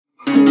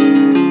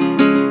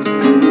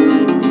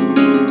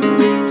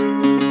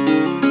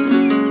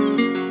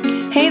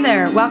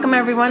Welcome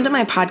everyone to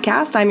my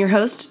podcast. I'm your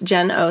host,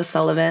 Jen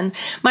O'Sullivan.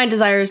 My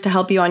desire is to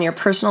help you on your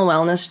personal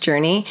wellness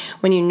journey.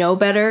 When you know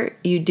better,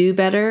 you do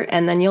better,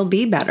 and then you'll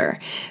be better.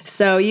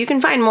 So you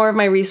can find more of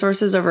my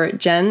resources over at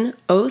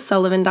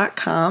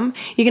jenosullivan.com.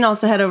 You can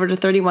also head over to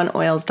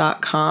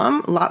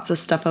 31oils.com. Lots of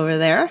stuff over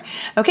there.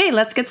 Okay,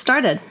 let's get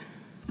started.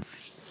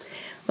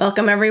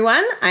 Welcome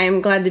everyone.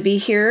 I'm glad to be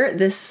here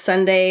this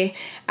Sunday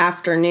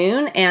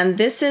afternoon, and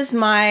this is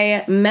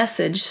my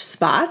message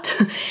spot.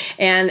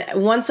 And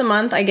once a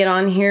month I get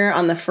on here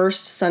on the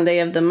first Sunday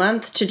of the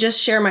month to just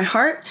share my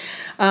heart.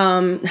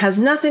 Has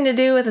nothing to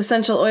do with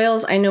essential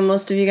oils. I know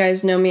most of you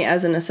guys know me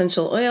as an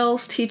essential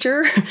oils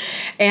teacher,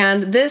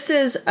 and this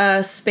is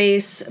a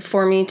space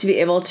for me to be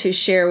able to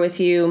share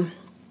with you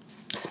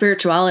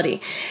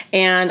spirituality.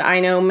 And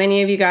I know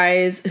many of you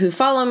guys who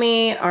follow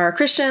me are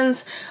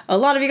Christians. A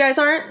lot of you guys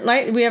aren't,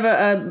 right? We have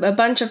a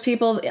bunch of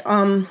people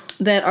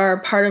that are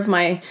part of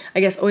my,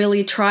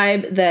 oily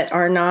tribe that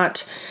are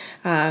not,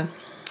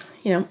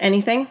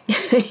 anything.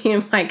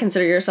 You might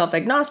consider yourself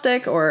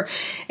agnostic or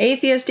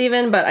atheist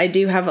even, but I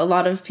do have a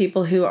lot of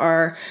people who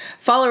are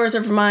followers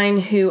of mine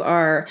who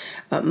are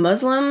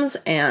Muslims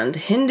and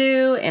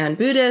Hindu and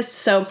Buddhist.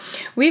 So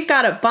we've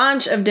got a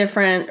bunch of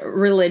different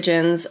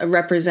religions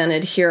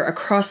represented here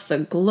across the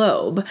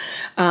globe.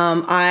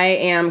 I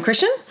am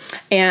Christian,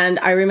 and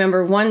I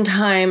remember one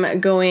time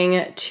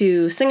going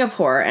to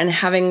Singapore and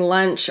having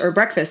lunch or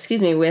breakfast,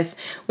 with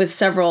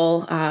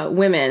several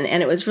women.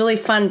 And it was really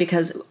fun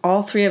because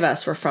all three of us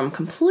were from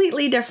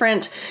completely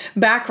different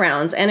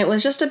backgrounds. And it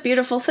was just a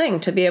beautiful thing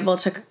to be able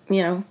to,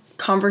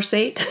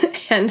 conversate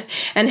and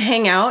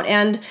hang out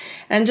and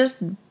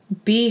just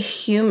be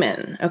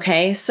human.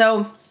 Okay.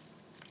 So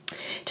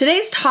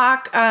today's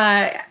talk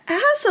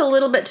has a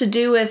little bit to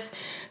do with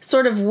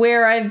sort of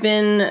where I've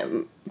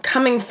been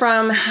coming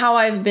from, how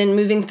I've been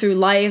moving through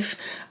life.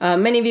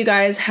 Many of you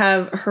guys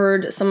have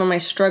heard some of my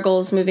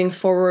struggles moving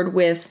forward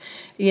with,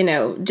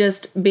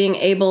 just being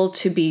able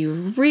to be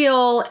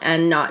real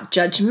and not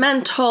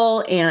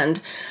judgmental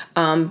and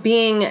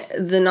being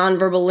the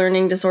nonverbal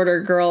learning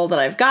disorder girl that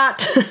I've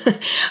got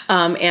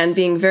and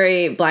being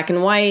very black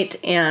and white.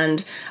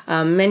 And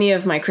many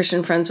of my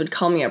Christian friends would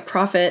call me a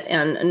prophet,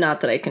 and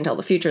not that I can tell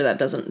the future.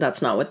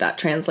 That's not what that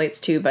translates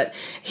to. But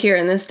here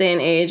in this day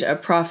and age, a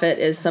prophet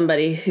is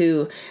somebody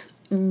who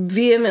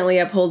vehemently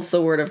upholds the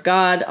word of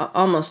God,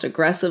 almost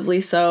aggressively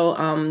so.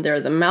 They're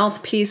the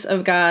mouthpiece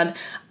of God.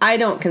 I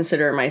don't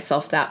consider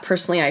myself that.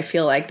 Personally, I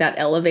feel like that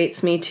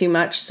elevates me too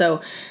much. So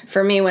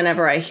for me,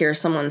 whenever I hear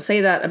someone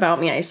say that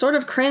about me, I sort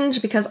of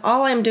cringe, because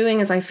all I'm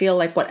doing is I feel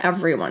like what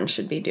everyone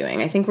should be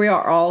doing. I think we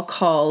are all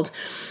called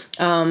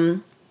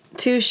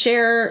to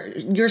share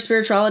your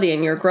spirituality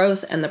and your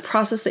growth and the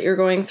process that you're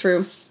going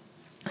through.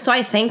 So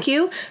I thank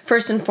you,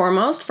 first and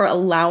foremost, for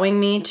allowing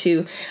me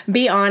to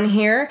be on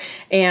here.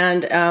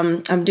 And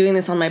I'm doing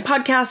this on my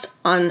podcast,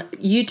 on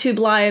YouTube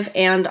Live,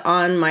 and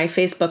on my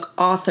Facebook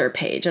author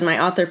page. And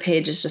my author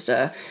page is just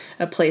a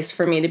place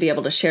for me to be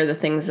able to share the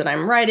things that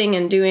I'm writing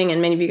and doing.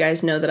 And many of you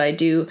guys know that I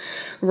do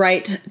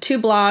write 2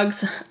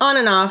 blogs on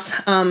and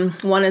off.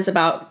 One is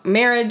about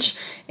marriage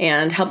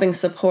and helping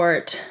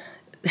support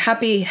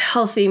happy,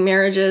 healthy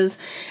marriages,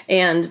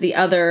 and the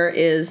other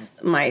is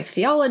my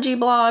theology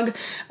blog.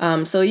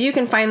 So you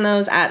can find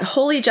those at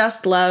Holy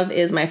Just Love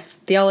is my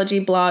theology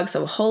blog.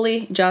 So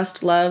Holy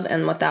Just Love,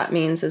 and what that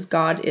means is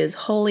God is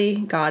holy,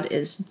 God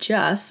is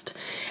just,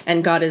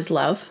 and God is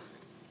love.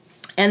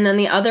 And then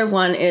the other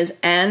one is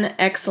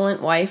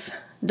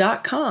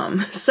anexcellentwife.com.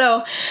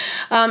 So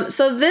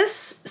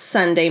this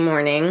Sunday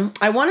morning,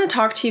 I want to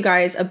talk to you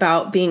guys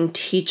about being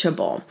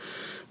teachable.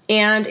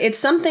 And it's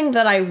something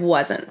that I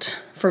wasn't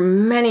for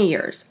many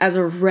years as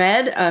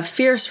a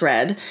fierce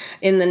red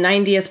in the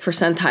 90th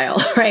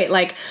percentile, right?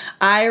 Like,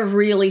 I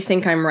really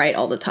think I'm right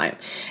all the time.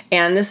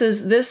 And this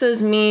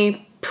is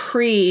me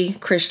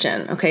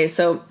pre-Christian. Okay.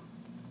 So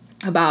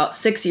about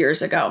 6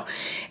 years ago.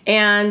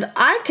 And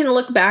I can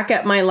look back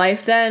at my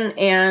life then,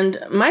 and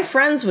my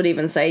friends would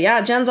even say, yeah,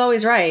 Jen's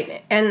always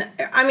right. And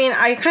I mean,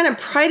 I kind of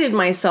prided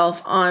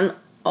myself on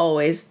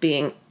always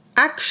being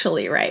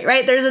actually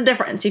right? There's a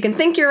difference. You can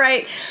think you're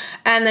right,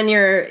 and then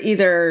you're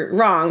either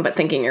wrong, but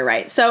thinking you're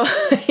right. So,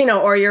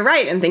 or you're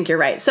right and think you're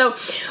right. So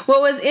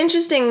what was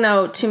interesting,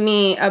 though, to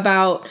me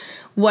about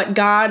what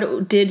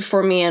God did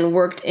for me and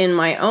worked in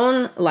my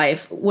own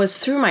life was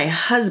through my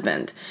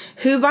husband,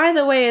 who, by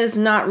the way, is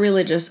not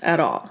religious at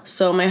all.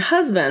 So my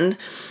husband,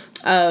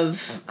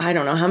 of I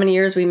don't know how many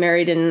years, we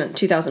married in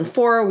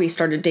 2004. We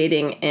started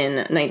dating in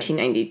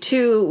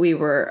 1992. We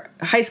were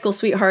high school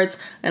sweethearts,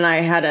 and I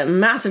had a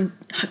massive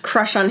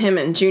crush on him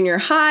in junior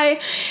high.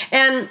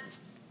 And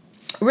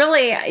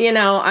really, you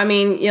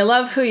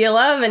love who you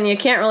love, and you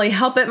can't really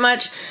help it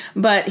much,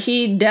 but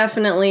he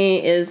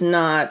definitely is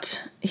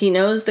not. He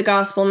knows the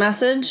gospel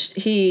message.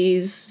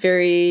 He's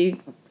very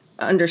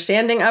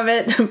understanding of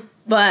it,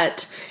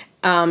 but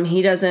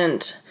he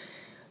doesn't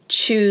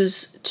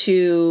choose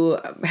to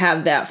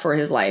have that for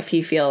his life.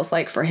 He feels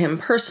like for him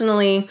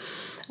personally,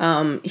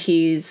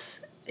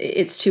 he's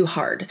it's too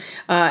hard.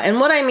 And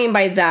what I mean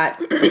by that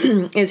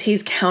is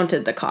he's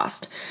counted the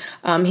cost.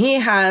 He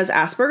has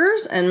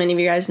Asperger's, and many of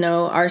you guys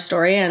know our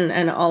story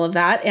and all of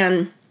that.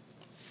 And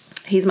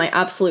he's my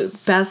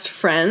absolute best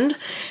friend.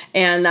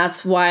 And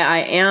that's why I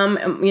am,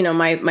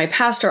 my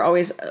pastor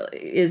always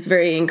is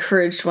very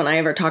encouraged when I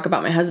ever talk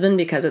about my husband,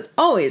 because it's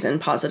always in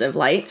positive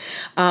light.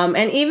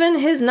 And even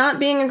his not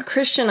being a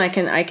Christian, I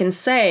can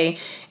say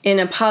in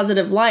a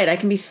positive light, I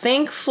can be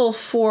thankful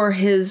for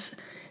his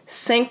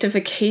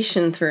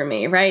sanctification through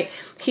me, right?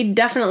 He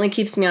definitely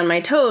keeps me on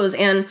my toes.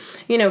 And,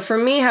 for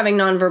me, having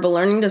nonverbal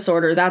learning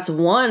disorder, that's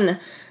one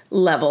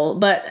level,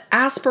 but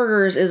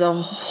Asperger's is a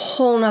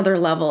whole nother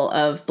level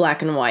of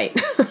black and white,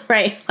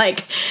 right?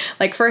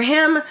 Like for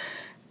him,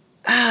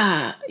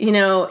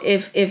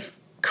 if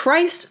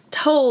Christ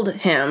told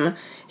him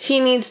he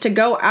needs to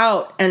go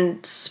out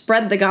and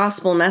spread the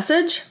gospel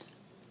message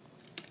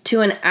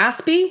to an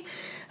Aspie,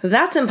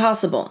 that's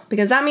impossible,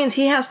 because that means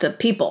he has to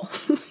people.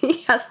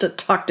 He has to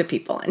talk to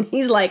people. And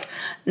he's like,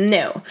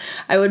 no,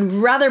 I would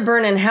rather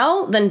burn in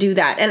hell than do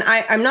that. And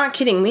I'm not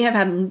kidding. We have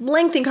had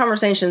lengthy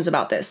conversations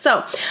about this.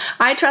 So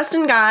I trust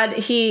in God.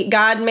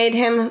 God made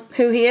him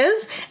who he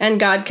is, and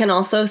God can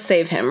also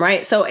save him,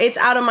 right? So it's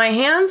out of my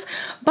hands.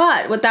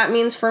 But what that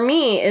means for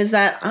me is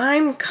that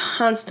I'm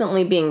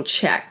constantly being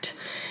checked.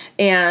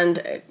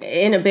 And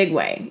in a big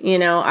way,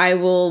 I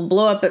will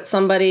blow up at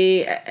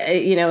somebody,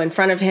 in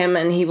front of him,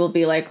 and he will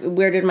be like,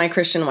 where did my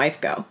Christian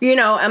wife go?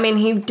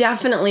 He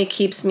definitely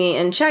keeps me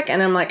in check,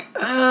 and I'm like,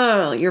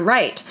 oh, you're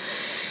right.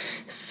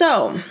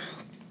 So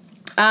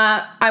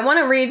I want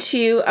to read to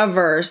you a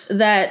verse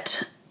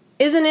that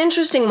is an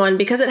interesting one,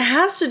 because it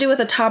has to do with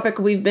a topic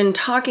we've been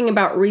talking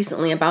about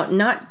recently, about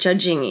not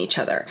judging each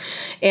other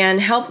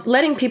and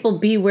letting people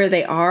be where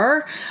they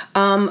are,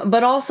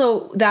 but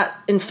also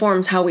that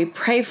informs how we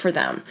pray for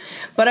them.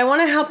 But I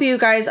want to help you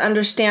guys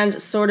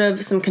understand sort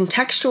of some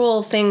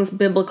contextual things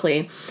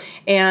biblically,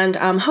 and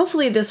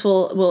hopefully this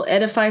will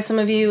edify some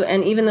of you,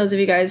 and even those of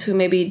you guys who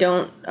maybe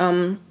don't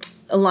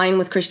align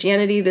with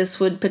Christianity, this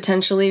would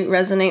potentially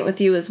resonate with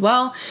you as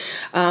well.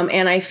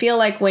 And I feel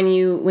like when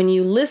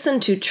you listen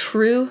to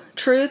true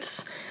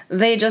truths,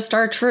 they just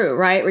are true,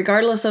 right?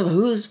 Regardless of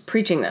who's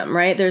preaching them,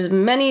 right? There's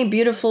many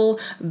beautiful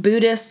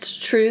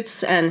Buddhist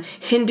truths and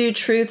Hindu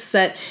truths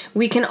that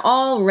we can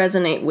all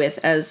resonate with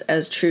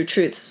as true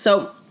truths.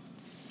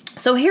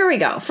 So here we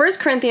go. 1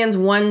 Corinthians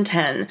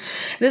 1:10.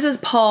 This is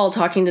Paul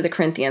talking to the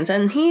Corinthians,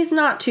 and he's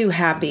not too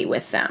happy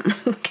with them.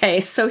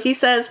 Okay, so he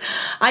says,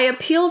 I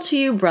appeal to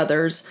you,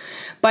 brothers,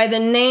 by the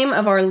name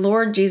of our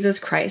Lord Jesus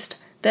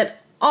Christ,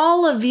 that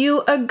all of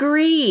you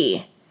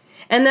agree,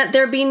 and that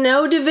there be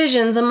no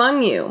divisions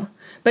among you,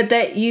 but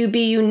that you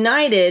be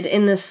united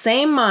in the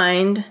same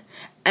mind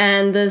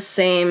and the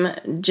same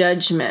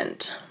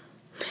judgment.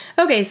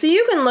 Okay, so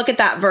you can look at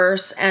that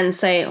verse and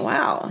say,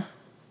 wow,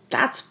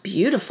 that's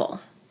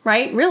beautiful.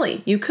 Right?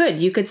 Really, you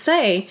could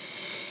say,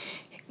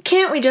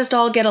 can't we just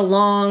all get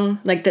along?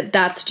 Like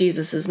that's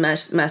Jesus's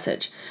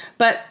message.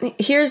 But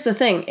here's the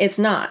thing, it's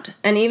not.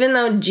 And even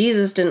though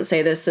Jesus didn't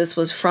say this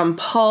was from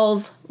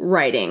Paul's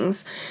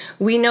writings.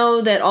 We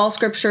know that all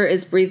scripture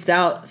is breathed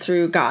out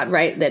through God,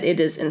 right? That it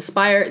is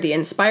inspired, the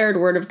inspired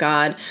word of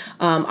God.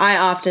 I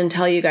often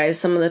tell you guys,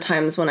 some of the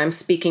times when I'm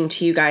speaking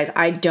to you guys,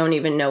 I don't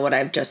even know what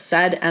I've just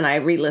said, and I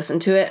re-listen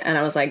to it, and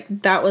I was like,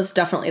 that was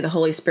definitely the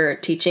Holy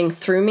Spirit teaching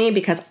through me,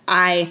 because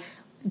I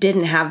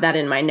didn't have that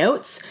in my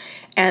notes,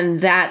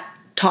 and that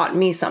taught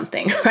me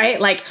something, right?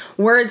 Like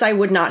words I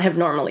would not have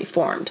normally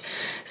formed.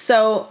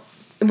 So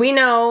we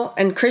know,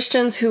 and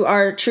Christians who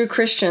are true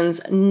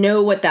Christians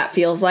know what that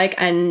feels like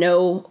and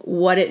know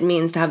what it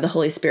means to have the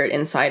Holy Spirit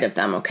inside of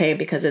them, okay?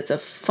 Because it's a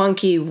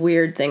funky,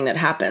 weird thing that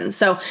happens.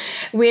 So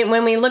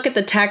when we look at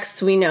the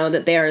texts, we know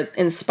that they are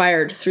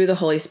inspired through the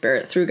Holy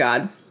Spirit, through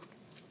God.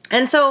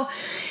 And so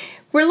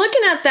we're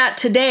looking at that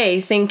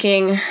today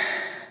thinking,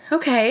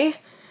 okay,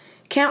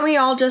 can't we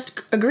all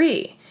just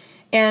agree?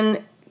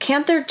 And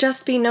can't there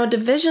just be no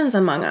divisions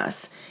among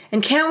us?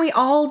 And can't we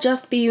all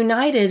just be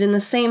united in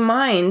the same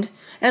mind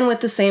and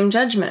with the same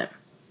judgment?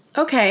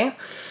 Okay,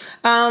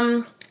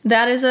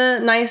 that is a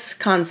nice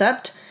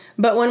concept.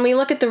 But when we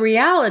look at the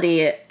reality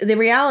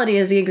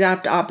is the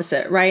exact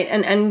opposite, right?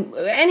 And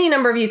any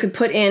number of you could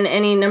put in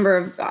any number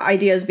of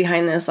ideas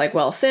behind this, like,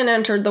 well, sin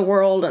entered the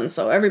world, and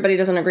so everybody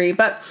doesn't agree.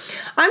 But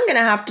I'm going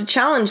to have to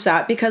challenge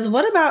that, because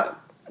what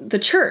about the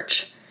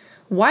church?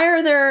 Why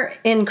are there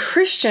in the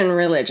Christian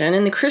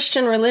religion, the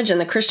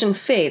Christian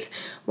faith,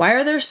 why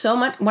is there so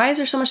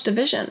much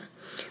division,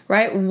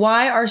 right?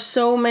 Why are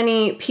so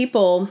many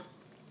people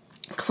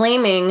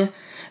claiming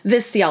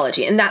this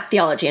theology and that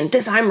theology and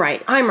this, I'm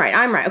right.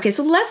 Okay,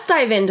 so let's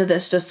dive into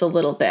this just a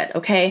little bit,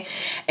 okay?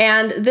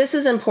 And this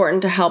is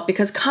important to help,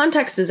 because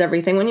context is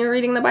everything when you're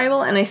reading the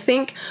Bible. And I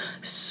think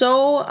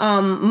so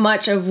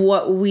much of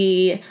what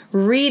we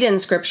read in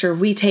Scripture,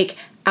 we take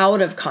out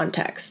of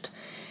context.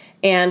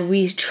 And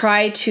we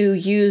try to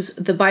use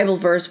the Bible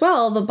verse,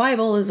 well, the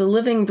Bible is a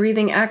living,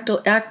 breathing,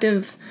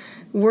 active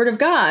Word of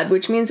God,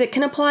 which means it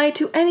can apply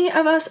to any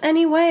of us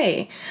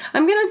anyway.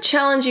 I'm going to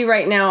challenge you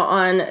right now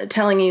on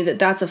telling you that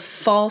that's a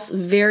false,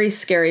 very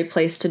scary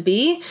place to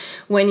be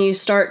when you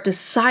start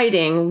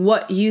deciding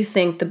what you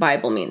think the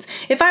Bible means.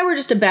 If I were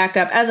just to back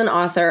up, as an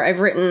author, I've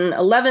written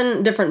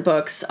 11 different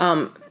books,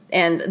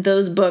 and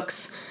those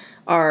books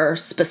are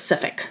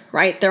specific,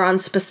 right? They're on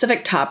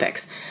specific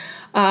topics.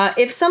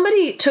 If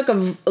somebody took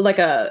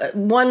a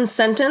one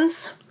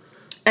sentence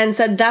and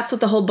said that's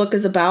what the whole book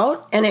is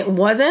about, and it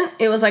wasn't,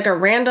 it was like a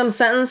random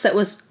sentence that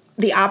was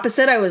the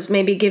opposite. I was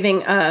maybe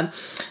giving a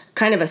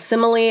kind of a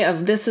simile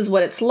of this is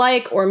what it's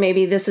like, or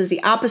maybe this is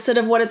the opposite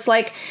of what it's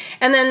like.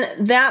 And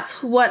then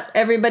that's what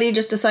everybody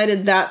just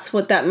decided that's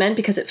what that meant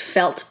because it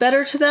felt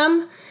better to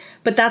them.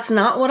 But that's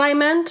not what I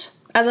meant.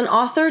 As an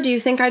author, do you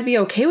think I'd be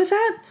okay with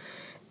that?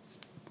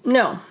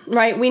 No,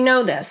 right? We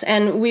know this.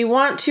 And we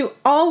want to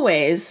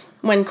always,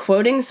 when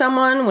quoting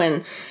someone,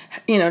 when,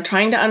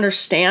 trying to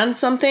understand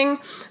something,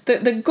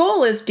 the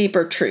goal is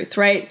deeper truth,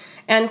 right?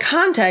 And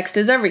context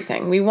is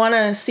everything. We want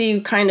to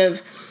see kind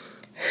of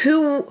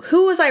who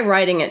was I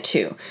writing it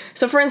to?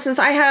 So for instance,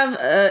 I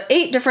have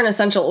 8 different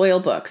essential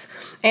oil books,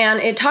 and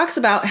it talks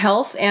about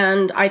health,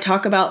 and I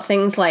talk about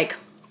things like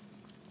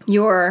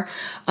your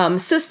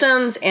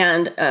systems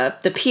and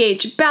the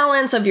pH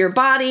balance of your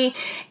body.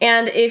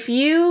 And if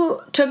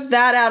you took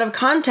that out of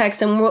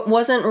context and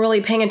wasn't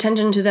really paying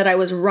attention to that I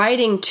was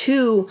writing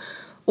to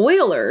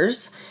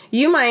oilers,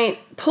 you might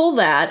pull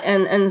that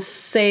and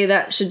say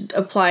that should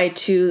apply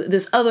to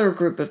this other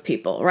group of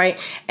people, right?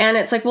 And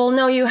it's like, well,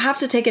 no, you have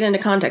to take it into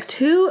context.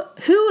 Who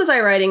was I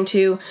writing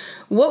to?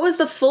 What was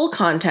the full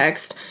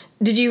context?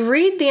 Did you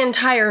read the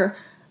entire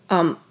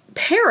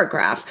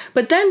paragraph,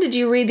 but then did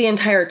you read the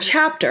entire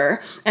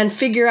chapter and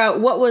figure out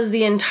what was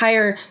the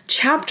entire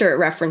chapter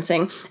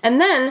referencing?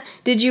 And then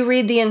did you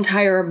read the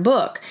entire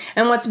book?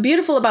 And what's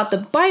beautiful about the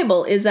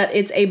Bible is that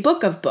it's a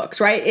book of books,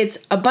 right?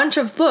 It's a bunch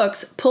of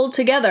books pulled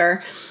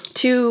together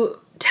to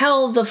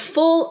tell the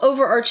full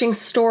overarching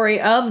story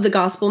of the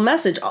gospel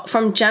message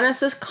from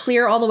Genesis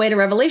clear all the way to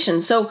Revelation.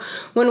 So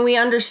when we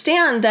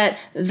understand that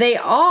they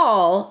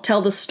all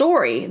tell the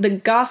story, the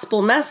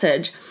gospel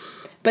message,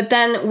 but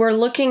then we're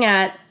looking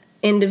at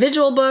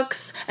individual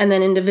books and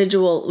then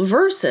individual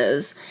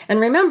verses.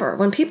 And remember,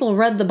 when people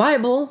read the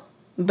Bible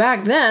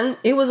back then,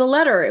 it was a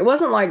letter. It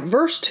wasn't like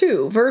verse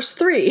 2, verse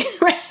 3,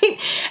 right?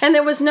 And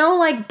there was no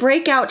like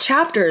breakout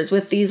chapters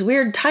with these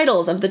weird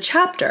titles of the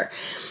chapter.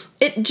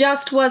 It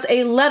just was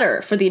a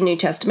letter for the New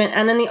Testament.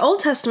 And in the Old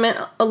Testament,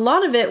 a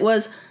lot of it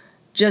was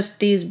just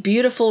these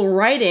beautiful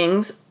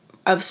writings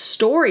of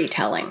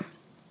storytelling.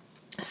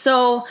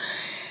 So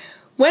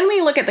when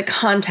we look at the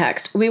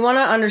context, we want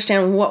to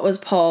understand what was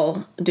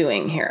Paul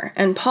doing here.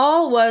 And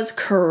Paul was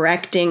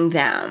correcting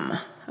them,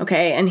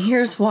 okay? And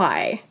here's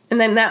why.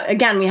 And then that,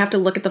 again, we have to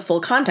look at the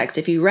full context.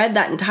 If you read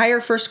that entire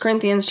 1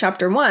 Corinthians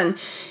chapter 1,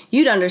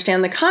 you'd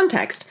understand the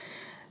context.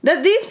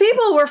 That these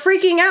people were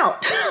freaking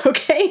out,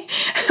 okay?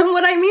 And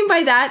what I mean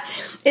by that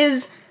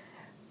is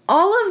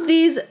all of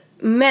these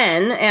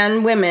men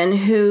and women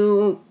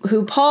who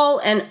Paul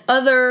and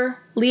other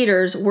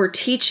leaders were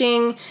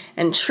teaching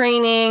and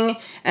training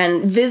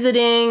and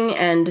visiting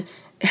and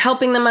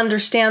helping them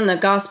understand the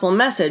gospel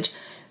message,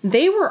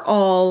 they were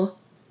all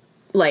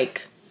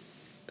like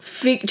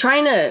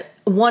trying to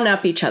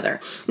one-up each other.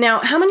 Now,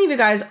 how many of you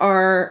guys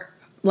are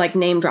like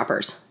name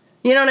droppers?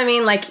 You know what I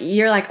mean? Like,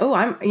 you're like,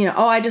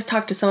 I just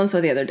talked to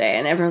so-and-so the other day,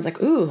 and everyone's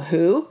like, ooh,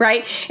 who?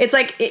 Right? It's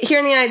like here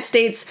in the United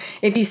States,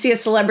 if you see a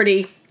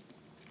celebrity,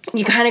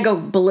 you kind of go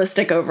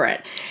ballistic over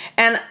it.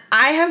 And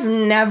I have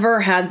never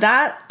had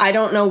that. I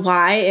don't know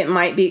why. It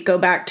might go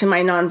back to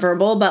my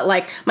nonverbal, but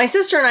like my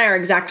sister and I are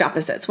exact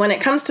opposites. When it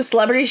comes to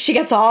celebrities, she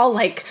gets all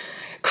like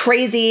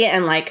crazy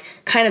and like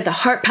kind of the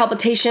heart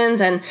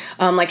palpitations, and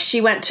like she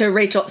went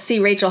to see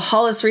Rachel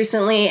Hollis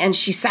recently, and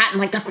she sat in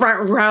like the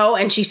front row,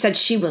 and she said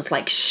she was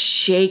like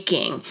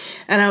shaking.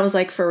 And I was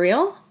like, for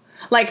real?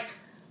 Like,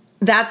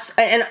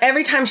 and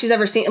every time she's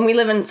ever seen, and we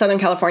live in Southern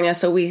California,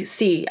 so we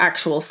see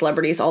actual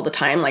celebrities all the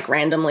time, like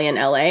randomly in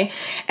LA,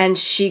 and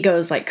she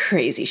goes like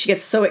crazy. She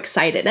gets so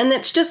excited, and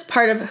it's just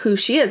part of who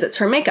she is. It's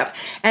her makeup.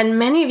 And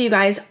many of you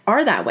guys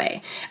are that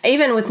way,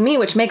 even with me,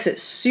 which makes it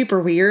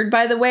super weird,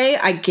 by the way.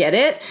 I get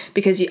it,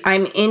 because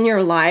I'm in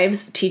your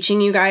lives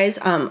teaching you guys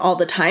all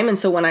the time. And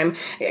so when I'm,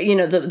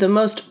 the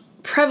most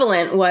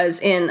prevalent was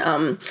in,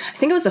 I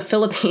think it was the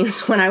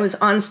Philippines, when I was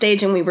on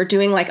stage and we were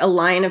doing like a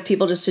line of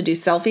people just to do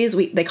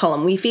selfies. They call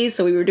them weefies.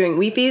 So we were doing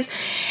weefies,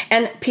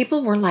 and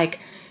people were like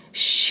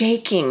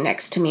shaking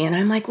next to me. And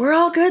I'm like, we're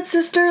all good,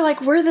 sister.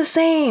 Like, we're the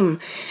same.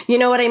 You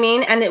know what I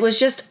mean? And it was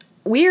just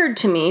weird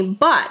to me,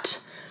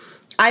 but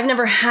I've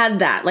never had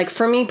that. Like,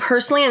 for me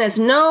personally, and it's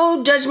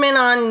no judgment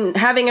on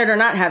having it or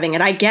not having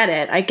it. I get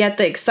it. I get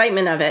the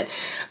excitement of it.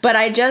 But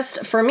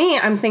for me,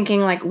 I'm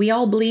thinking like, we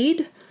all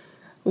bleed.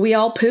 We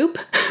all poop,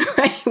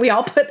 right? We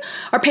all put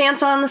our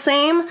pants on the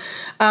same.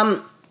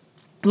 I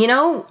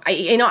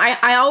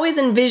always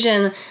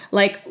envision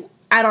like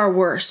at our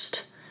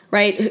worst,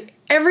 right?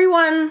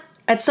 Everyone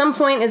at some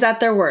point is at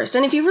their worst.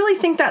 And if you really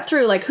think that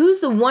through, like, who's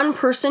the one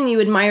person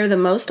you admire the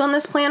most on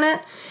this planet?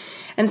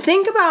 And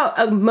think about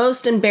a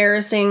most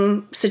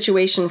embarrassing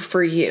situation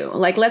for you.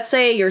 Like, let's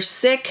say you're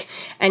sick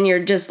and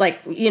you're just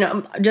like,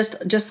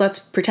 just let's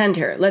pretend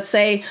here. Let's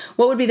say,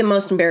 what would be the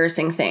most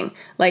embarrassing thing?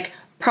 Like,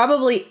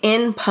 probably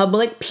in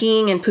public,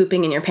 peeing and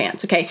pooping in your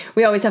pants. Okay,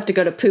 we always have to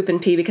go to poop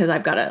and pee because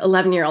I've got an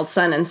 11-year-old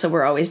son, and so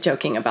we're always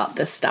joking about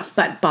this stuff,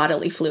 but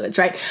bodily fluids,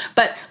 right?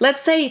 But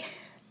let's say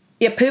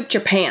you pooped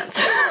your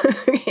pants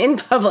in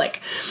public.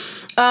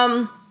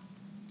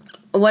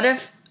 What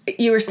if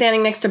you were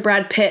standing next to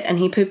Brad Pitt and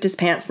he pooped his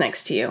pants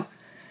next to you?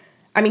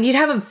 I mean, you'd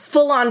have a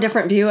full-on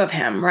different view of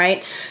him,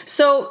 right?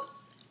 So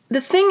the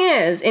thing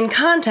is, in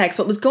context,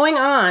 what was going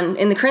on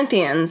in the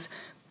Corinthians,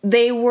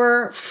 they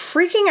were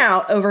freaking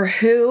out over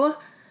who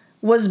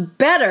was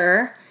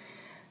better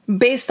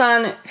based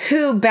on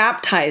who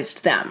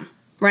baptized them,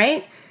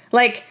 right?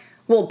 Like,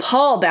 well,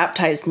 Paul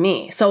baptized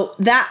me, so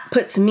that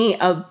puts me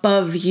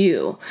above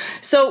you.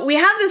 So we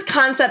have this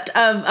concept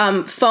of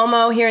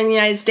FOMO here in the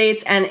United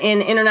States, and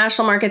in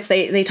international markets,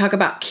 they talk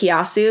about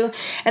kiasu.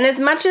 And as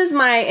much as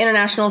my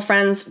international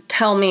friends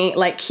tell me,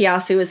 like,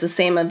 kiasu is the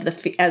same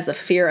as the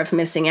fear of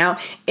missing out,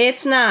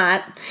 it's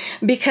not,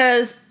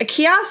 because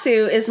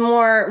kiasu is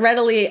more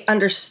readily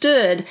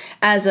understood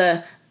as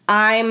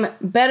I'm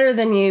better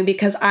than you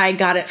because I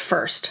got it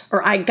first,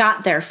 or I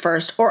got there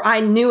first, or I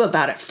knew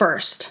about it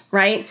first,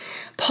 right?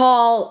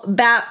 Paul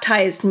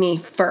baptized me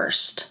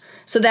first.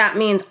 So that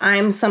means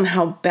I'm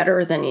somehow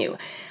better than you.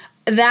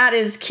 That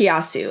is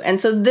kiasu. And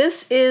so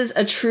this is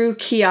a true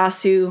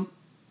kiasu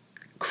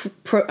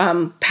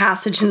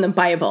passage in the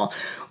Bible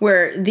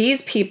where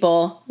these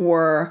people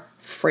were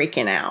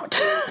freaking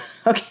out.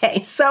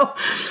 Okay, so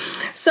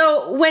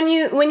when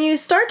you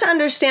start to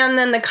understand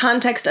then the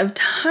context of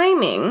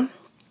timing,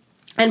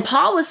 and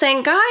Paul was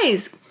saying,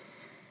 guys,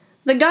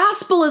 the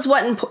gospel is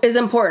what is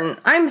important.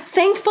 I'm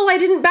thankful I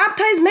didn't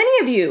baptize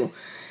many of you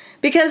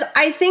because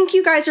I think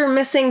you guys are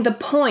missing the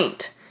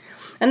point.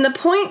 And the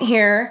point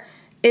here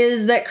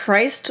is that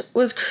Christ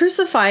was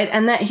crucified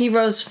and that he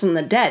rose from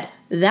the dead.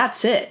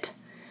 That's it.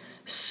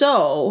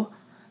 So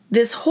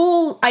this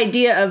whole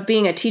idea of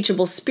being a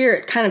teachable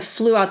spirit kind of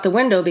flew out the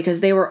window because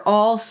they were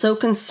all so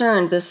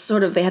concerned,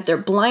 they had their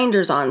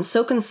blinders on,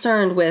 so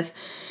concerned with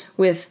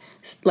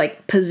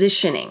like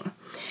positioning.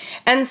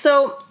 And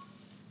so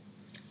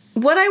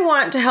what I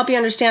want to help you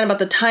understand about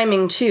the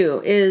timing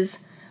too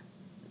is,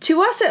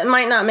 to us it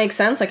might not make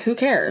sense, like who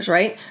cares,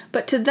 right?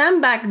 But to them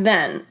back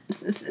then,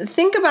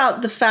 think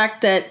about the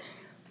fact that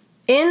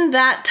in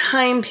that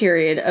time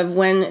period of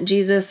when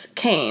Jesus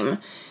came,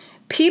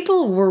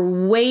 people were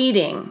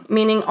waiting,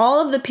 meaning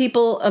all of the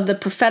people of the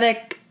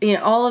prophetic,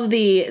 all of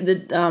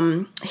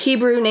the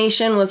Hebrew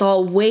nation was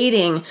all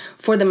waiting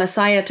for the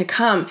Messiah to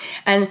come.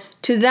 And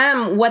to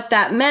them, what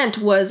that meant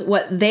was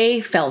what they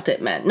felt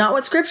it meant. Not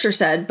what Scripture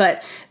said,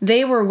 but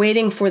they were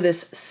waiting for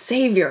this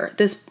Savior,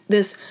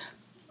 this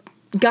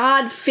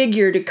God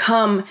figure to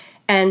come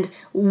and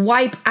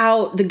wipe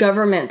out the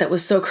government that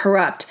was so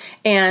corrupt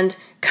and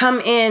come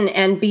in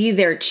and be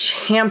their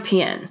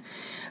champion.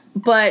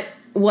 But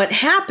what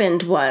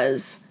happened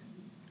was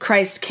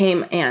Christ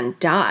came and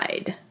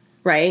died,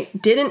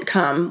 right? Didn't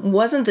come,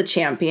 wasn't the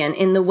champion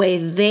in the way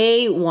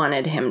they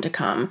wanted him to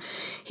come.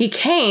 He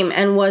came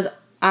and was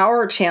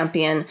our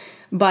champion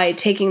by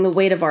taking the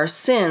weight of our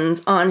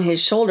sins on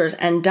his shoulders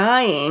and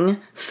dying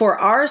for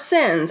our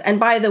sins. And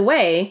by the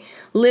way,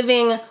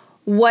 living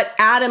what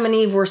Adam and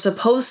Eve were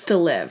supposed to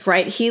live,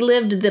 right? He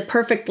lived the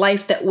perfect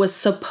life that was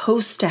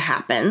supposed to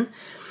happen,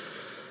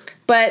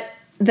 but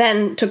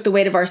then took the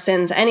weight of our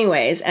sins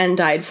anyways and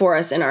died for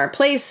us in our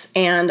place,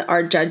 and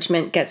our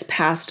judgment gets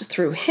passed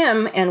through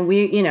him. And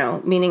we,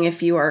 meaning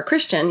if you are a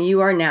Christian, you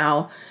are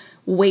now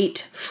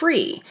weight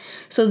free.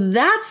 So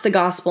that's the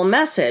gospel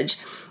message.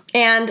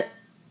 And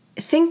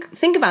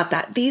think about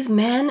that. These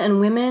men and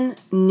women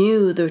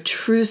knew the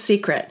true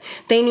secret.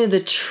 They knew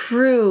the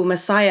true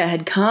Messiah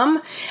had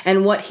come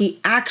and what he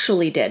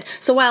actually did.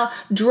 So while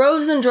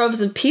droves and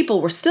droves of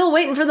people were still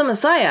waiting for the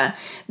Messiah,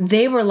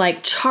 they were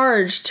like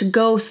charged to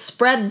go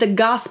spread the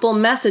gospel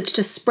message,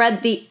 to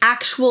spread the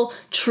actual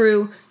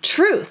true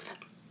truth.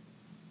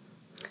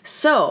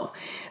 So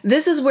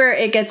this is where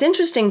it gets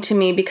interesting to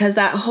me, because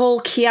that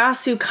whole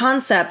kiasu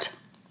concept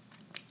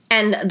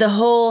and the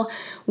whole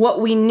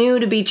what we knew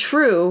to be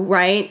true,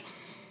 right?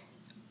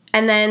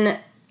 And then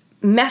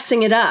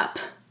messing it up.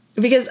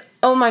 Because,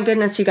 oh my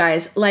goodness, you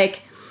guys,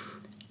 like,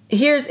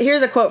 here's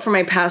a quote from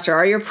my pastor.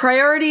 Are your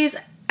priorities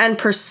and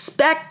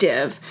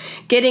perspective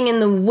getting in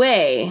the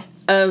way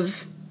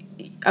of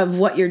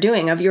what you're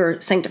doing, of your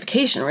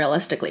sanctification,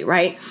 realistically,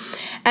 right?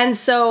 And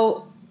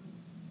so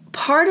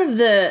part of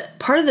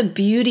the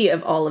beauty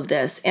of all of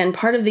this, and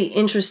part of the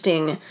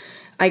interesting,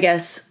 I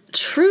guess,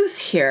 truth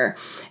here,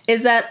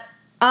 is that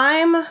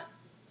I'm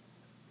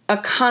a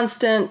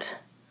constant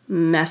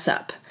mess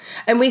up.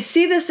 And we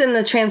see this in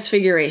the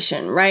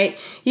Transfiguration, right?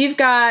 You've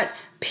got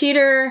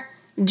Peter,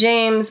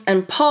 James,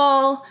 and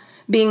Paul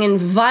being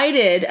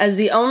invited as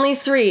the only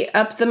three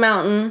up the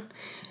mountain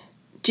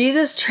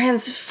Jesus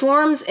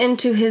transforms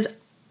into his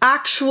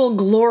actual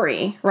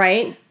glory,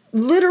 right?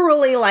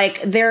 Literally,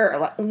 like,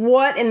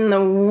 what in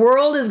the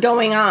world is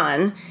going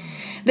on?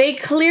 They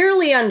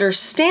clearly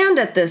understand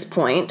at this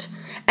point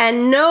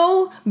and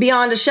know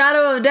beyond a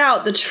shadow of a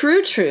doubt the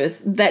true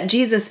truth that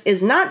Jesus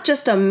is not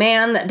just a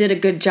man that did a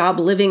good job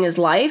living his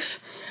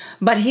life,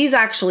 but he's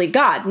actually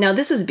God. Now,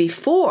 this is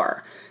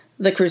before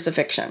the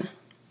crucifixion.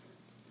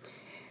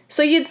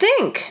 So you'd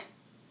think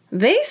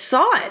they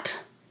saw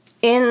it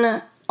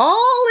in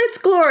all its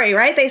glory,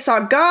 right? They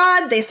saw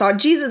God, they saw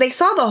Jesus, they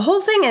saw the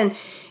whole thing, and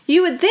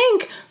you would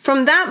think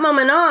from that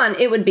moment on,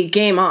 it would be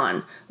game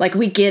on. Like,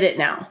 we get it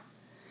now.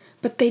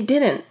 But they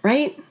didn't,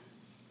 right?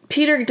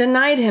 Peter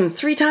denied him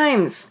 3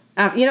 times.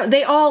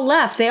 They all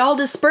left. They all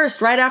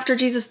dispersed right after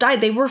Jesus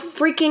died. They were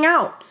freaking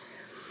out.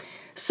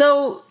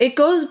 So it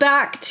goes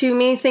back to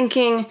me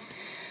thinking,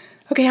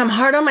 okay, I'm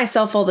hard on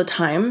myself all the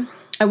time.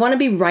 I want to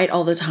be right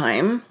all the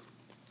time.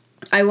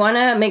 I want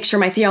to make sure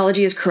my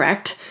theology is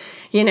correct.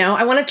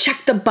 I want to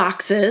check the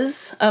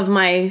boxes of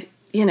my,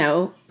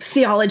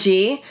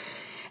 theology.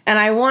 And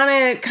I want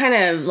to kind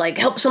of like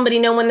help somebody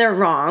know when they're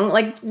wrong.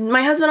 Like,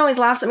 my husband always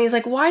laughs at me. He's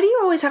like, why do you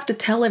always have to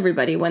tell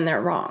everybody when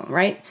they're wrong,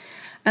 right?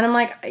 And I'm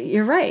like,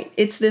 you're right.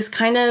 It's this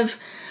kind of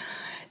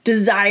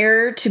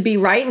desire to be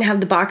right and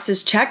have the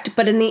boxes checked.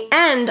 But in the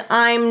end,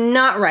 I'm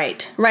not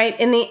right?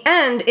 In the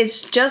end,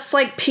 it's just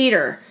like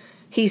Peter.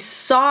 He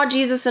saw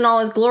Jesus in all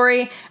his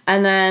glory.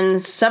 And then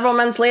several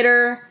months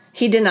later,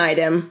 he denied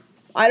him.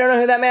 I don't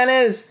know who that man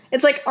is.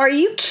 It's like, are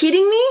you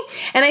kidding me?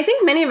 And I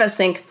think many of us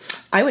think,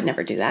 I would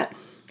never do that.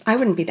 I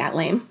wouldn't be that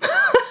lame,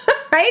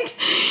 right?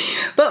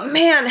 But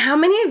man, how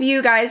many of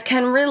you guys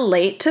can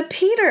relate to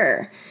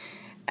Peter?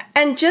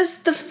 And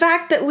just the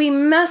fact that we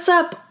mess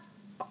up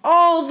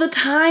all the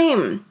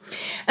time.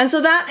 And so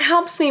that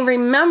helps me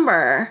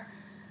remember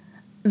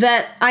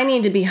that I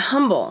need to be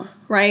humble,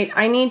 right?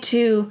 I need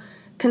to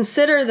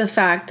consider the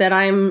fact that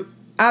I'm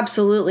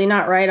absolutely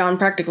not right on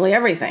practically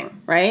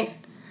everything, right?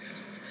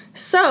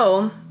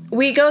 So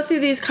we go through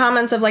these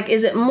comments of like,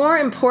 is it more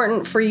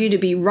important for you to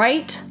be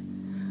right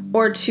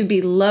or to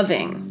be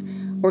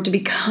loving, or to be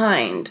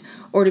kind,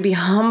 or to be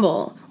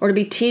humble, or to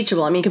be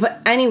teachable? I mean, you can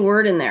put any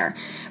word in there,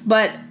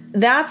 but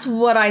that's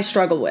what I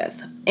struggle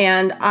with.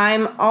 And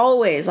I'm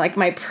always like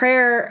my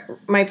prayer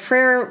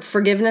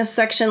forgiveness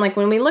section, like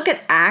when we look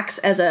at Acts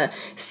as a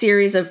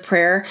series of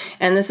prayer,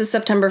 and this is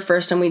September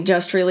 1st, and we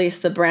just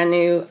released the brand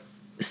new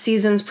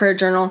Seasons Prayer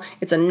Journal.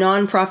 It's a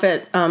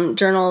nonprofit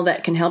journal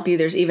that can help you.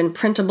 There's even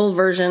printable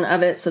version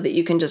of it so that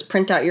you can just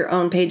print out your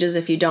own pages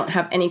if you don't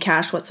have any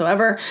cash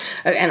whatsoever.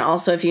 And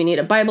also, if you need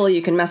a Bible,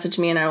 you can message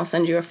me and I will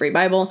send you a free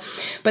Bible.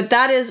 But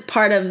that is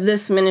part of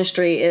this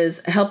ministry,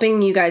 is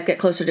helping you guys get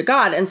closer to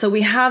God. And so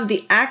we have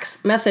the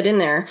ACTS method in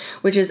there,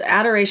 which is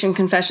adoration,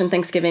 confession,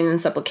 thanksgiving, and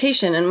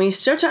supplication. And we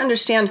start to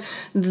understand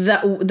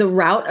the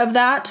route of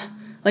that,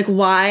 like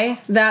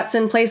why that's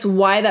in place,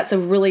 why that's a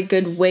really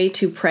good way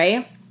to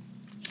pray,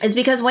 is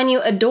because when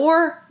you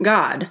adore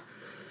God,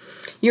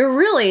 you're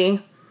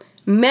really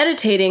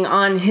meditating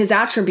on his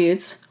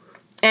attributes.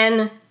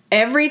 And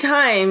every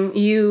time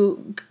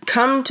you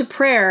come to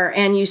prayer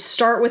and you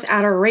start with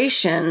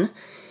adoration,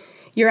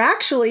 you're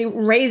actually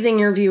raising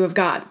your view of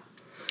God.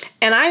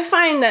 And I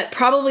find that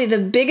probably the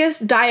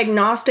biggest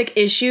diagnostic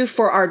issue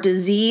for our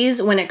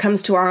disease when it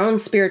comes to our own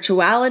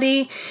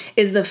spirituality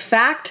is the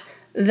fact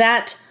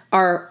that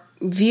our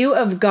view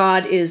of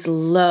God is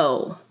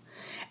low.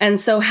 And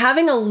so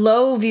having a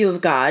low view of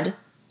God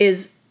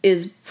is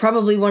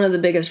probably one of the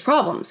biggest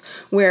problems,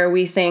 where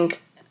we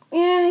think,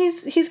 yeah,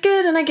 he's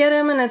good and I get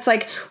him. And it's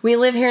like, we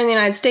live here in the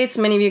United States.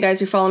 Many of you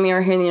guys who follow me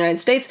are here in the United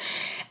States.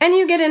 And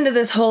you get into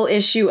this whole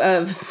issue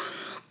of,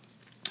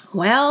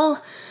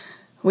 well,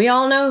 we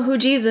all know who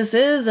Jesus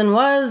is and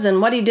was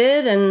and what he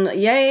did, and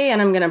yay,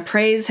 and I'm going to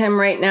praise him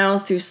right now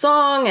through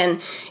song.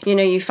 And,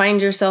 you find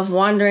yourself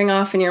wandering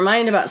off in your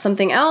mind about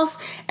something else.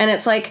 And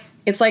it's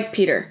like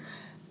Peter.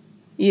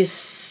 He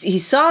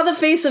saw the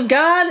face of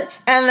God,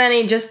 and then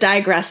he just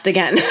digressed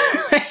again,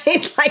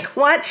 right? Like,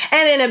 what?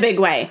 And in a big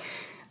way,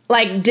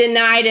 like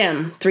denied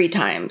him 3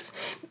 times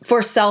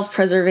for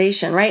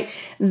self-preservation, right?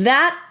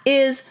 That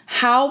is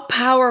how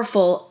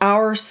powerful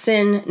our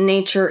sin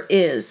nature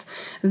is.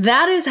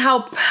 That is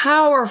how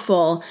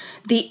powerful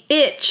the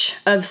itch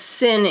of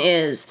sin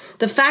is.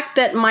 The fact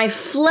that my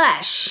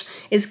flesh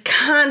is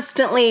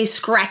constantly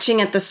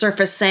scratching at the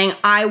surface saying,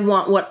 I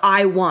want what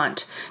I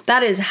want.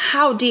 That is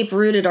how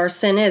deep-rooted our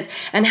sin is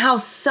and how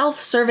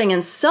self-serving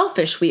and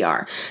selfish we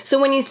are.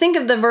 So when you think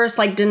of the verse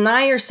like,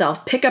 deny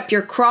yourself, pick up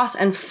your cross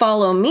and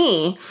follow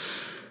me,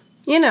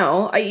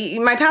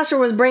 my pastor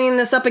was bringing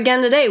this up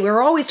again today. We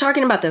were always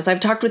talking about this. I've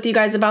talked with you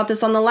guys about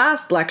this on the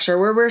last lecture,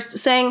 where we're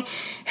saying,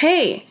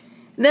 hey,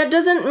 that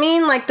doesn't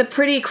mean like the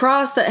pretty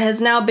cross that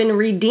has now been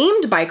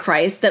redeemed by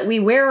Christ that we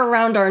wear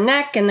around our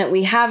neck and that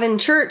we have in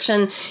church.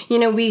 And,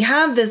 we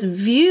have this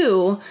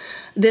view,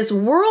 this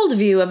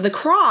worldview of the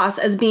cross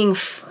as being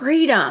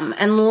freedom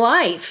and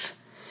life.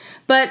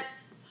 But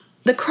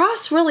the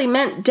cross really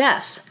meant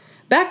death.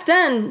 Back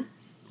then,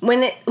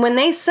 when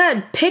they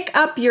said pick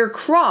up your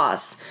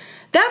cross,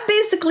 that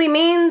basically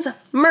means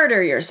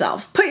murder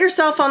yourself. Put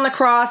yourself on the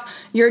cross.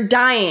 You're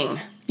dying.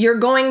 You're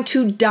going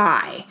to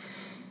die.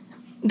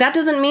 That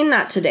doesn't mean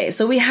that today.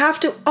 So we have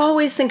to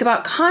always think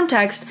about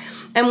context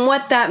and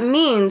what that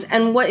means.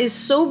 And what is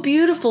so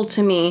beautiful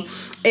to me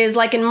is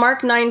like in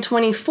Mark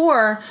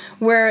 9:24,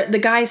 where the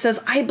guy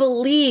says, I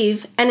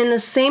believe. And in the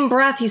same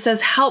breath, he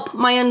says, help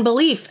my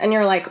unbelief. And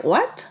you're like,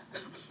 what?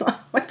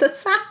 What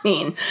does that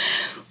mean?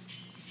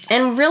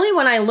 And really,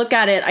 when I look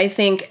at it, I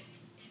think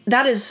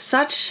that is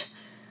such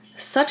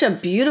a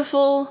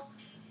beautiful,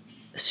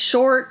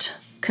 short,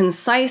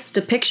 concise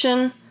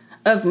depiction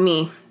of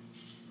me.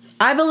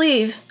 I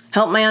believe,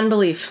 help my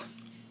unbelief.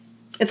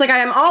 It's like I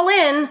am all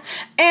in,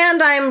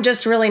 and I'm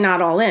just really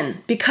not all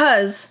in.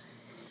 Because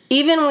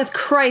even with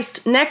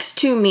Christ next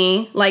to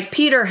me, like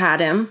Peter had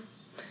him,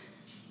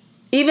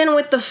 even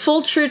with the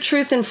full true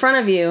truth in front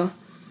of you,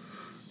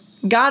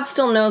 God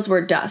still knows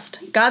we're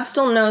dust. God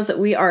still knows that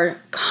we are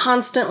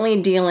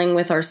constantly dealing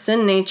with our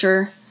sin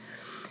nature.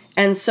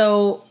 And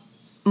so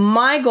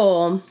my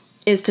goal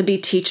is to be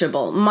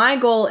teachable. My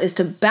goal is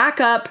to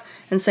back up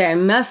and say, I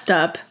messed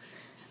up.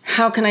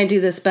 How can I do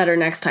this better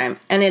next time?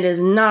 And it is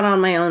not on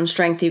my own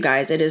strength, you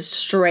guys. It is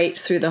straight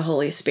through the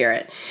Holy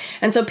Spirit.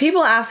 And so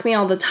people ask me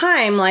all the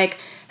time, like,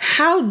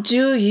 how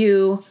do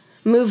you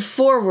move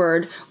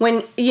forward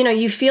when,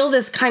 you feel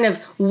this kind of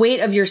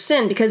weight of your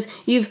sin? Because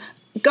you've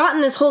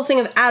gotten this whole thing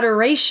of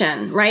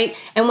adoration, right?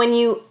 And when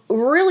you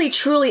really,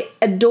 truly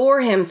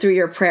adore him through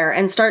your prayer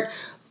and start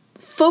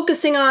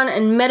focusing on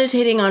and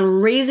meditating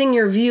on raising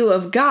your view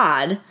of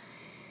God,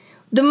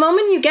 the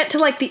moment you get to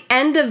like the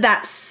end of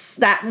that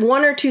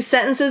one or two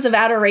sentences of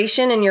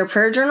adoration in your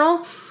prayer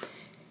journal,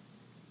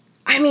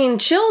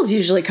 chills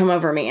usually come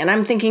over me. And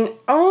I'm thinking,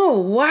 oh,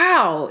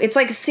 wow. It's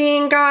like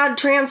seeing God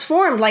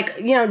transformed.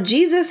 Like,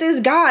 Jesus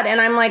is God.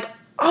 And I'm like,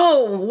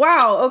 oh,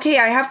 wow. Okay,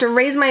 I have to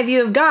raise my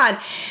view of God.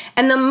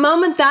 And the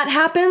moment that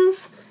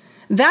happens,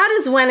 that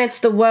is when it's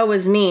the woe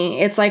is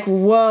me. It's like,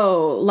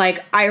 whoa,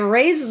 like I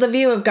raise the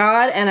view of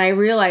God and I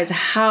realize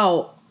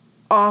how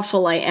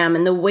awful I am.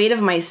 And the weight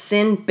of my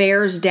sin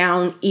bears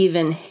down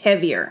even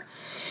heavier.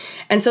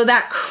 And so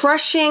that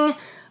crushing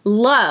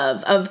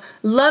love of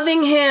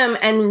loving him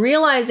and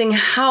realizing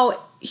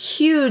how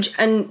huge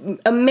and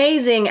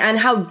amazing and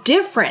how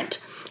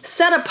different,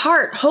 set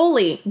apart,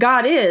 holy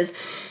God is,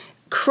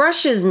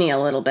 crushes me a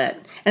little bit.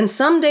 And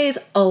some days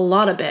a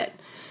lot of it.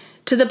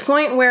 To the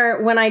point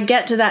where when I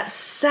get to that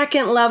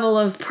second level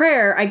of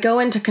prayer, I go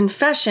into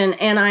confession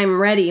and I'm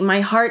ready.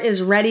 My heart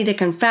is ready to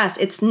confess.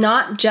 It's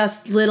not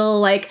just little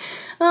like,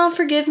 oh,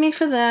 forgive me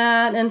for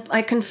that. And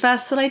I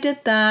confess that I did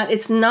that.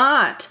 It's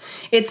not.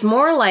 It's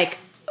more like,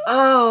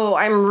 oh,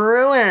 I'm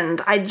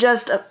ruined. I'm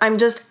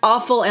just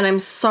awful and I'm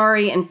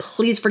sorry and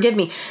please forgive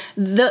me.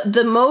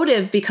 The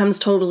motive becomes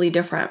totally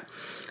different.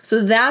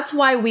 So that's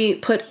why we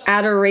put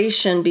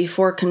adoration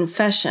before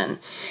confession.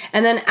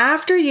 And then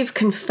after you've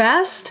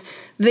confessed,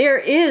 there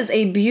is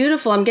a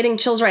beautiful, I'm getting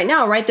chills right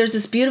now, right? There's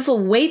this beautiful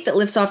weight that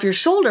lifts off your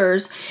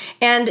shoulders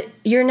and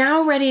you're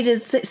now ready to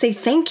say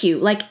thank you.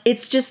 Like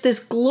it's just this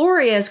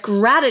glorious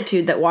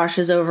gratitude that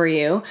washes over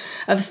you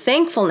of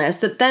thankfulness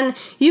that then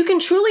you can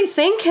truly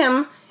thank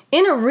him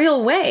in a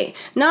real way,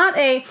 not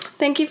a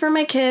thank you for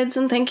my kids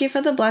and thank you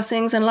for the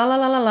blessings and la la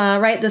la la la,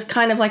 right? This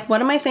kind of like, what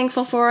am I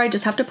thankful for? I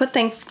just have to put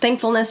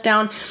thankfulness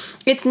down.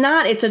 It's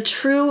not, it's a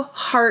true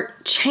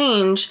heart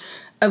change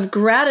of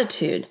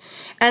gratitude.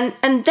 And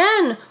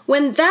then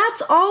when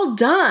that's all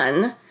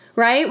done,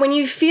 right? When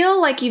you feel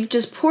like you've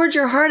just poured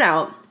your heart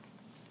out,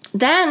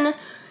 then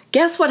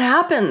guess what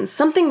happens?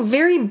 Something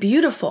very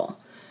beautiful.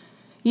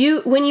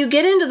 When you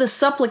get into the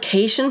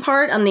supplication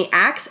part on the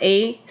ACTS,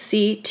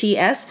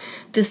 ACTS,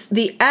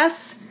 the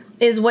S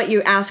is what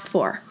you ask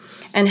for.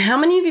 And how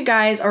many of you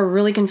guys are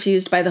really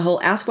confused by the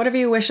whole ask whatever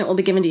you wish and it will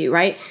be given to you,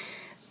 right?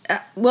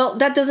 Well,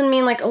 that doesn't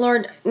mean like, oh,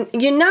 Lord,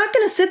 you're not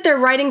going to sit there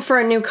writing for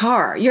a new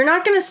car. You're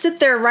not going to sit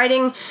there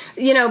writing,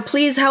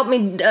 please help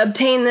me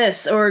obtain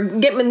this or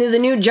get me the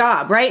new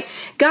job, right?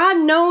 God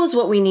knows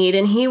what we need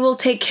and he will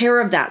take care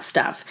of that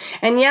stuff.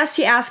 And yes,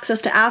 he asks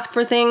us to ask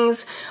for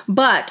things,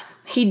 but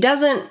he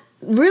doesn't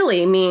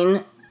really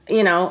mean,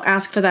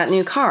 ask for that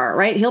new car,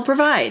 right? He'll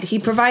provide. He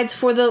provides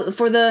for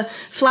the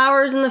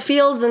flowers in the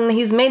fields and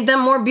he's made them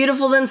more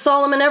beautiful than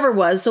Solomon ever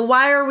was. So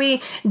why are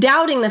we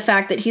doubting the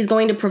fact that he's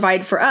going to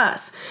provide for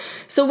us?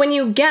 So when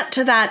you get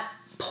to that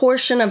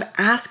portion of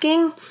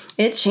asking,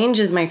 it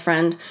changes, my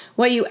friend.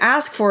 What you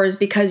ask for is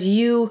because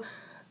you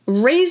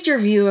raised your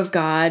view of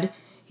God.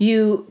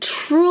 You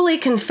truly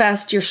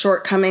confessed your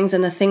shortcomings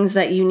and the things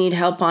that you need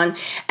help on.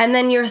 And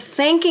then you're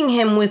thanking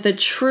him with a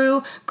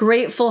true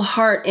grateful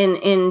heart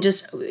in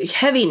just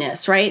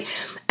heaviness, right?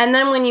 And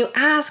then when you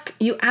ask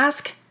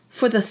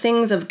for the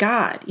things of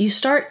God. You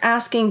start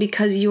asking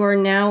because you are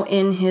now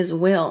in his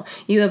will.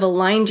 You have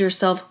aligned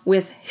yourself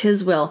with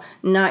his will,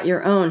 not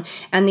your own.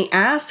 And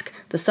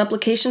the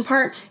supplication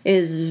part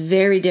is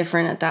very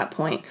different at that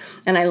point.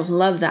 And I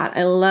love that.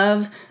 I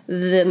love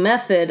the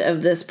method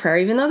of this prayer,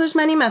 even though there's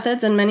many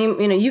methods and many,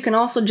 you can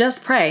also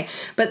just pray,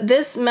 but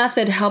this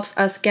method helps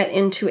us get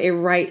into a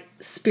right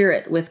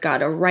spirit with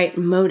God, a right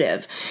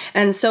motive.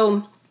 And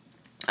so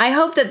I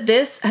hope that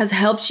this has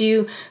helped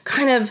you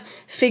kind of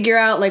figure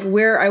out like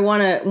where I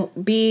want to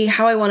be,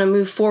 how I want to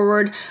move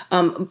forward.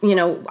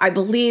 I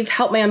believe,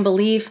 help my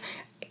unbelief.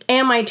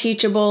 Am I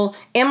teachable?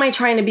 Am I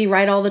trying to be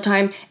right all the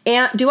time?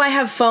 Do I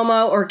have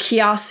FOMO or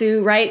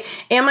kiasu, right?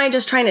 Am I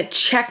just trying to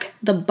check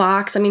the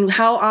box? I mean,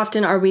 how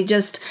often are we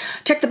just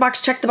check the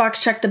box, check the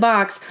box, check the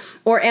box?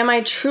 Or am I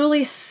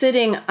truly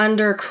sitting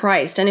under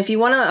Christ? And if you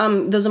want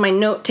to, those are my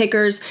note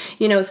takers,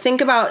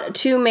 think about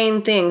two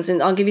main things,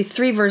 and I'll give you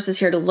 3 verses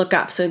here to look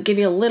up. So give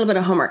you a little bit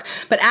of homework.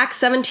 But Acts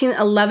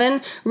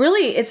 17:11,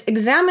 really, it's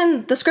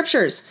examine the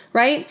scriptures,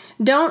 right?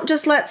 Don't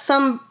just let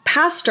some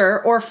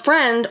pastor or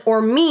friend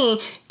or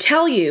me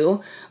tell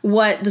you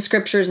what the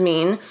scriptures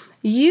mean.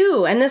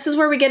 And this is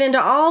where we get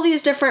into all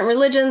these different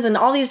religions and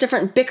all these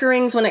different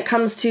bickerings when it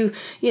comes to,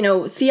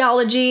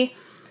 theology.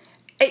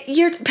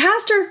 Your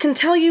pastor can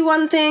tell you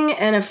one thing,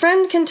 and a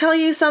friend can tell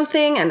you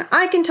something, and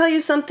I can tell you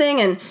something,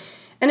 and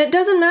it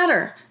doesn't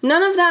matter.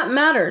 None of that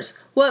matters.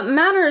 What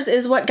matters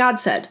is what God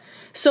said.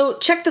 So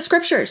check the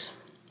scriptures,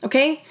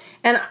 okay?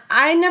 And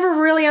I never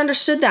really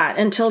understood that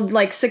until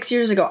like 6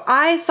 years ago.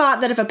 I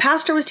thought that if a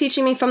pastor was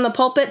teaching me from the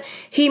pulpit,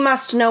 he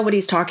must know what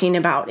he's talking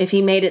about if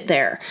he made it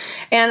there.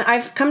 And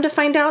I've come to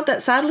find out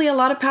that sadly a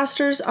lot of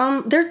pastors,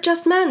 they're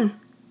just men,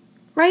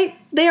 right?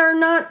 They are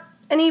not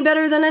any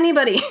better than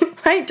anybody,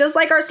 right? Just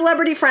like our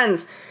celebrity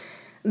friends.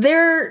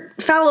 They're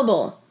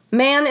fallible.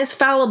 Man is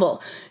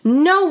fallible.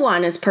 No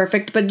one is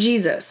perfect but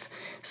Jesus.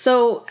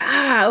 So,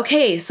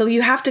 okay, so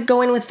you have to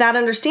go in with that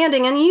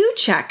understanding and you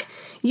check.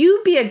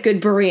 You be a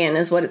good Berean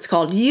is what it's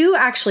called. You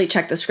actually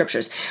check the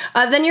scriptures.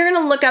 Then you're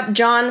going to look up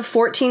John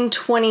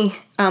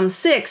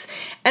 14:26.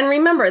 And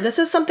remember, this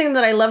is something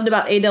that I loved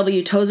about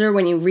A.W. Tozer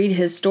when you read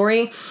his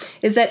story,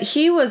 is that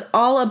he was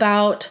all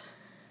about,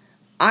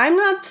 I'm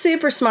not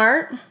super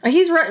smart.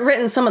 He's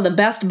written some of the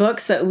best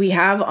books that we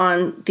have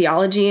on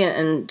theology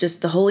and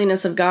just the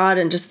holiness of God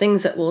and just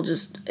things that will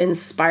just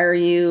inspire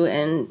you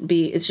and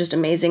it's just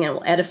amazing and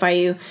will edify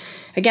you.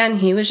 Again,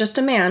 he was just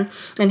a man,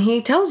 and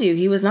he tells you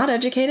he was not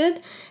educated.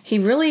 He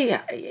really,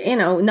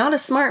 not a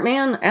smart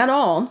man at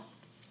all.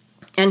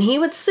 And he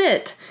would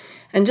sit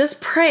and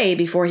just pray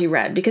before he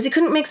read because he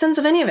couldn't make sense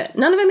of any of it.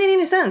 None of it made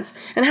any sense.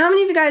 And how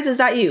many of you guys is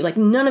that you? Like,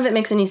 none of it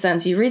makes any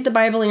sense. You read the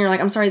Bible and you're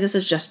like, I'm sorry, this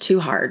is just too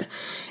hard.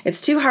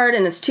 It's too hard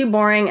and it's too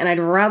boring, and I'd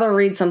rather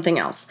read something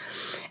else.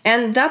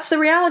 And that's the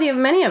reality of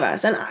many of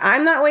us. And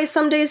I'm that way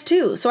some days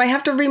too. So I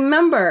have to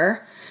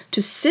remember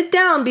to sit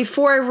down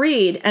before I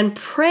read and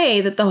pray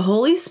that the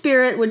Holy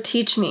Spirit would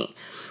teach me,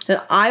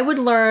 that I would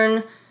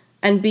learn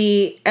and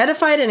be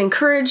edified and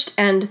encouraged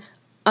and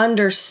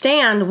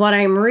understand what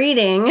I'm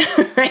reading,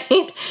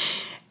 right?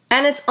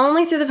 And it's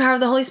only through the power of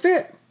the Holy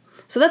Spirit.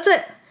 So that's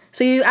it.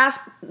 So you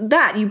ask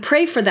that, you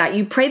pray for that.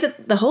 You pray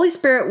that the Holy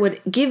Spirit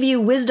would give you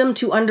wisdom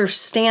to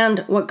understand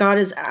what God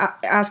is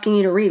asking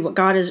you to read, what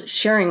God is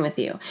sharing with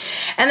you.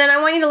 And then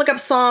I want you to look up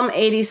Psalm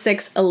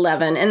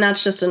 86:11, and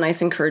that's just a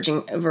nice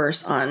encouraging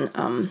verse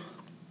on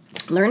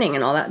learning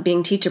and all that,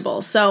 being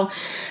teachable. So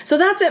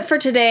that's it for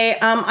today.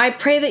 I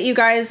pray that you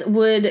guys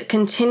would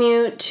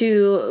continue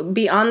to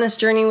be on this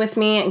journey with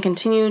me and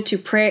continue to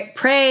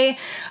pray.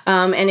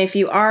 And if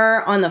you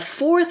are on the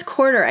 4th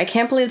quarter, I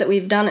can't believe that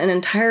we've done an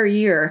entire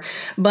year,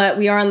 but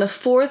we are on the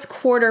 4th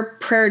quarter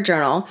prayer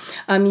journal.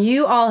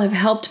 You all have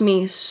helped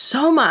me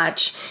so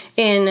much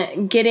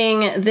in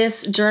getting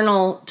this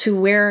journal to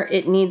where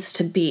it needs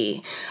to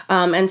be.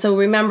 And so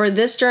remember,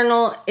 this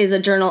journal is a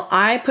journal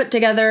I put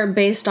together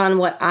based on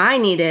what I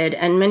needed,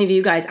 and many of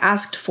you guys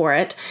asked for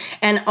it.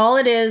 And all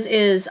it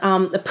is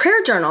a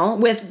prayer journal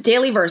with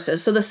daily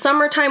verses. So the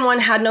summertime one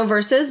had no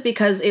verses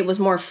because it was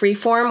more free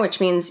form, which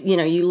means,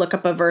 you look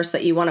up a verse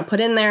that you want to put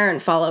in there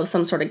and follow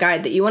some sort of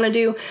guide that you want to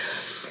do.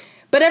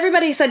 But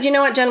everybody said, you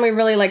know what, Jen, we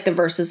really like the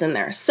verses in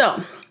there.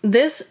 So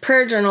this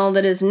prayer journal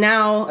that is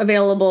now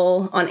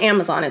available on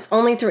Amazon, it's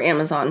only through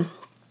Amazon,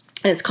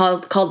 and it's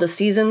called the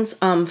Seasons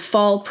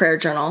Fall Prayer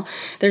Journal.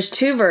 There's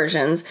 2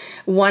 versions.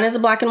 One is a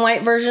black and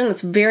white version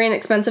that's very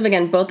inexpensive.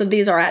 Again, both of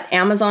these are at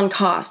Amazon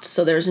cost,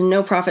 so there's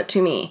no profit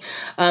to me.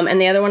 And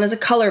the other one is a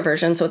color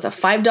version, so it's a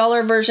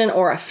 $5 version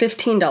or a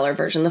 $15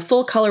 version. The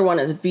full color one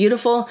is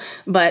beautiful,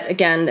 but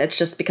again, it's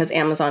just because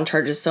Amazon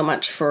charges so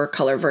much for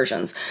color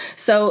versions.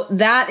 So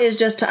that is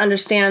just to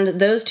understand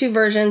those 2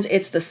 versions.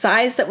 It's the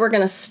size that we're going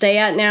to stay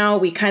at now.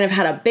 We kind of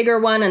had a bigger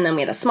one, and then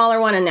we had a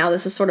smaller one, and now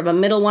this is sort of a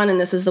middle one, and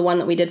this is the one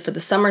that we did for the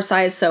summer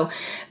size. So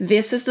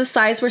this is the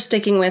size we're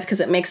sticking with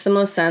because it makes the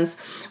most sense.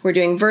 We're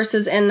doing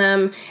verses in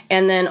them.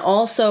 And then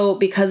also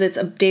because it's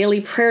a daily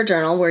prayer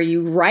journal where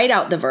you write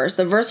out the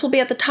verse will be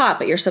at the top,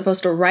 but you're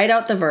supposed to write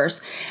out the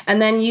verse.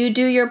 And then you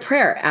do your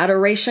prayer,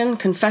 adoration,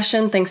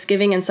 confession,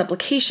 thanksgiving, and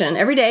supplication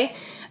every day.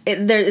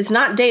 It's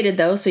not dated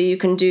though, so you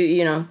can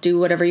do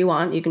whatever you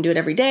want. You can do it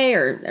every day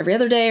or every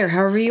other day or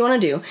however you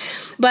want to do.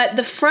 But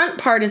the front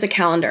part is a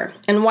calendar,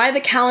 and why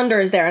the calendar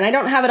is there. And I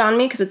don't have it on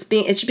me because it's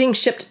being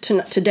shipped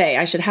today.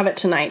 I should have it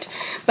tonight.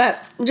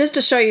 But just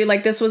to show you,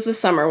 like, this was the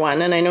summer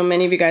one, and I know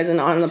many of you guys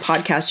on the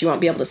podcast, you won't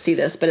be able to see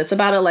this, but it's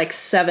about a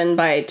 7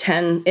 by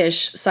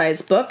 10-ish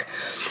size book.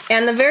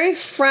 And the very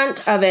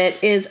front of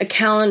it is a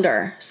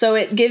calendar. So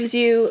it gives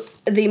you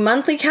the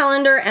monthly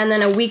calendar and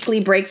then a weekly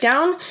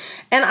breakdown.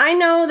 And I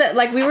know that,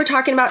 like, we were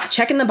talking about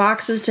checking the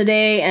boxes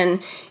today,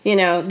 and,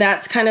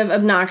 that's kind of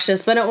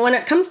obnoxious. But when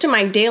it comes to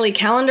my daily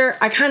calendar,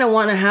 I kind of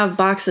want to have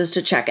boxes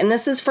to check. And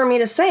this is for me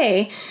to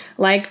say,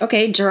 like,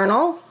 okay,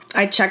 journal.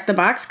 I check the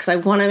box because I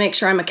want to make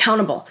sure I'm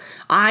accountable.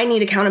 I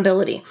need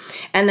accountability.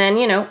 And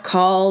then,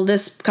 call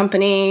this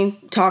company,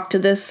 talk to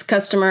this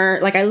customer.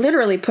 Like, I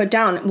literally put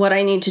down what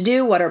I need to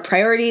do, what are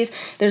priorities.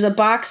 There's a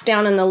box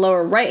down in the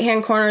lower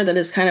right-hand corner that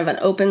is kind of an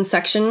open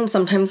section.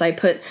 Sometimes I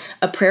put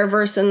a prayer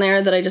verse in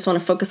there that I just want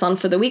to focus on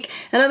for the week.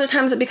 And other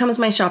times it becomes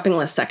my shopping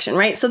list section,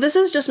 right? So this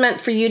is just meant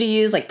for you to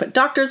use, like, put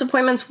doctor's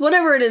appointments,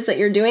 whatever it is that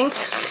you're doing.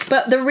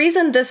 But the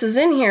reason this is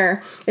in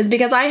here is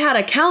because I had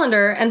a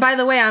calendar. And by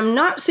the way, I'm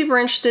not super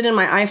interested in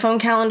my iPhone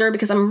calendar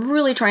because I'm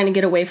really trying to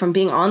get away from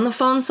being on the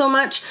phone so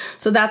much.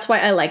 So that's why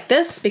I like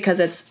this, because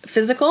it's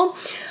physical.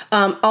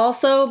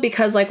 Also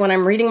because, like, when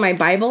I'm reading my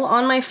Bible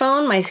on my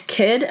phone, my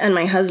kid and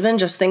my husband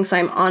just thinks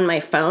I'm on my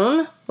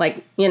phone,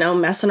 like,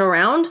 messing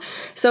around.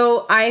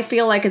 So I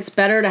feel like it's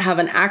better to have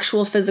an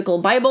actual physical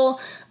Bible,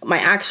 my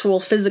actual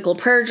physical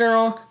prayer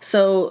journal.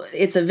 So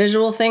it's a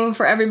visual thing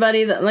for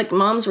everybody that, like,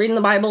 mom's reading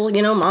the Bible,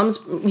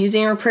 mom's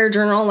using her prayer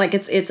journal. Like,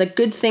 it's a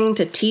good thing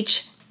to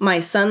teach my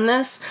son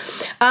this.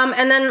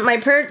 And then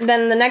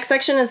then the next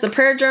section is the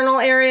prayer journal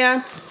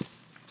area.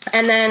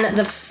 And then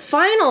the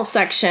final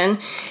section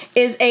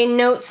is a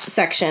notes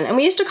section. And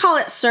we used to call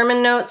it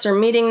sermon notes or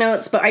meeting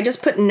notes, but I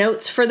just put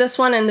notes for this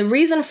one. And the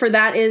reason for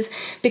that is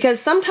because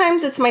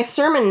sometimes it's my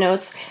sermon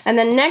notes, and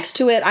then next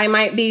to it, I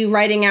might be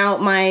writing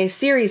out my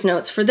series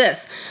notes for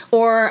this.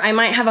 Or I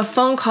might have a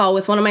phone call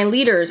with one of my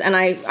leaders, and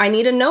I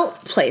need a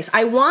note place.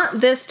 I want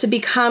this to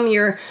become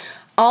your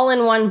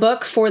all-in-one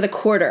book for the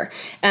quarter,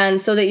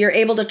 and so that you're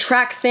able to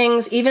track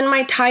things, even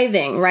my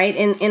tithing, right?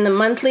 In the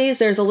monthlies,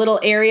 there's a little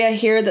area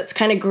here that's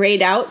kind of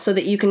grayed out so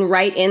that you can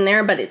write in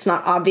there, but it's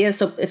not obvious.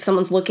 So if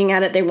someone's looking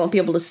at it, they won't be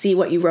able to see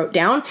what you wrote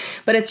down,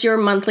 but it's your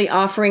monthly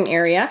offering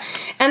area.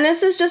 And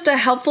this is just a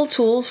helpful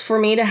tool for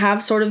me to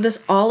have sort of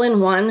this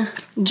all-in-one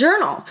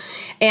journal.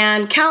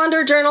 And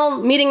calendar, journal,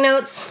 meeting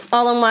notes,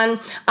 all in one.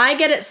 I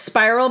get it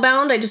spiral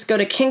bound. I just go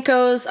to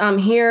Kinko's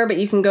here, but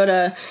you can go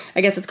to,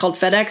 I guess it's called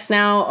FedEx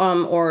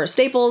now, or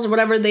Staples or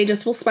whatever. They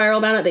just will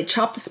spiral bound it. They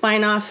chop the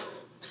spine off,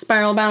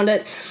 spiral bound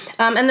it.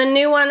 And the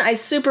new one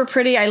is super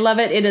pretty. I love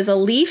it. It is a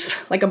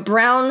leaf, like a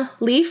brown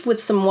leaf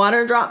with some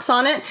water drops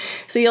on it.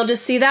 So you'll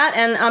just see that.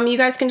 And you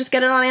guys can just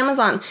get it on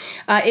Amazon.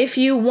 If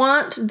you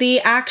want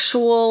the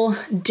actual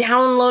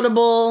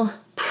downloadable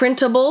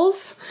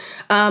printables,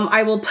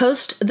 I will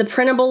post the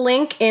printable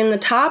link in the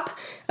top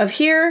of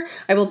here.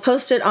 I will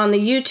post it on the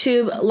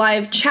YouTube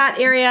live chat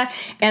area.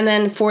 And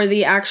then for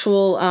the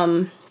actual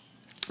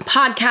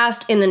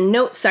podcast, in the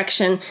notes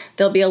section,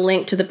 there'll be a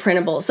link to the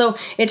printable. So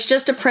it's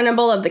just a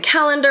printable of the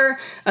calendar,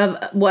 of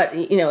what,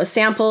 a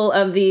sample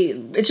of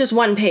it's just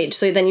one page.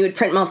 So then you would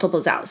print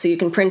multiples out. So you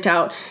can print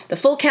out the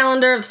full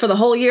calendar for the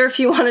whole year if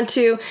you wanted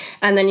to.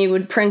 And then you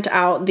would print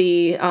out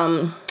the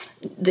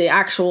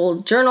actual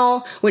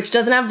journal, which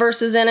doesn't have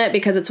verses in it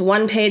because it's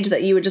one page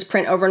that you would just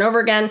print over and over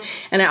again.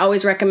 And I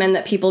always recommend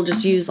that people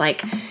just use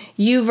like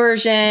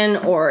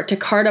YouVersion or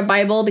Takarta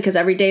Bible, because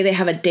every day they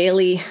have a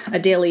daily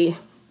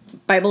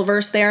Bible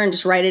verse there and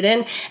just write it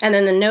in. And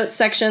then the notes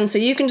section, so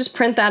you can just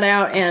print that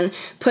out and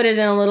put it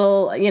in a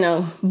little,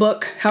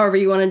 book, however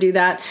you want to do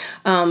that.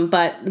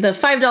 But the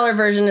 $5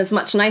 version is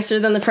much nicer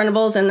than the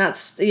printables. And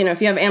that's,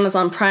 if you have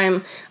Amazon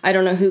Prime, I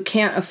don't know who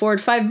can't afford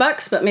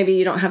 $5, but maybe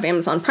you don't have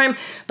Amazon Prime,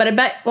 but I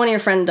bet one of your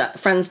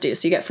friends do.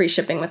 So you get free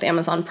shipping with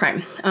Amazon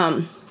Prime.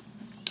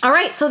 All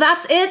right, so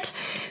that's it.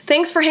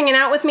 Thanks for hanging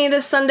out with me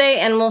this Sunday,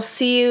 and we'll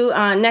see you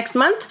next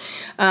month.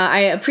 I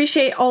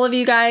appreciate all of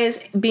you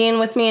guys being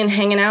with me and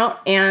hanging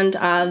out, and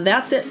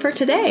that's it for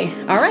today.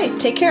 All right,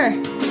 take care.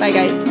 Bye,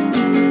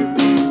 guys.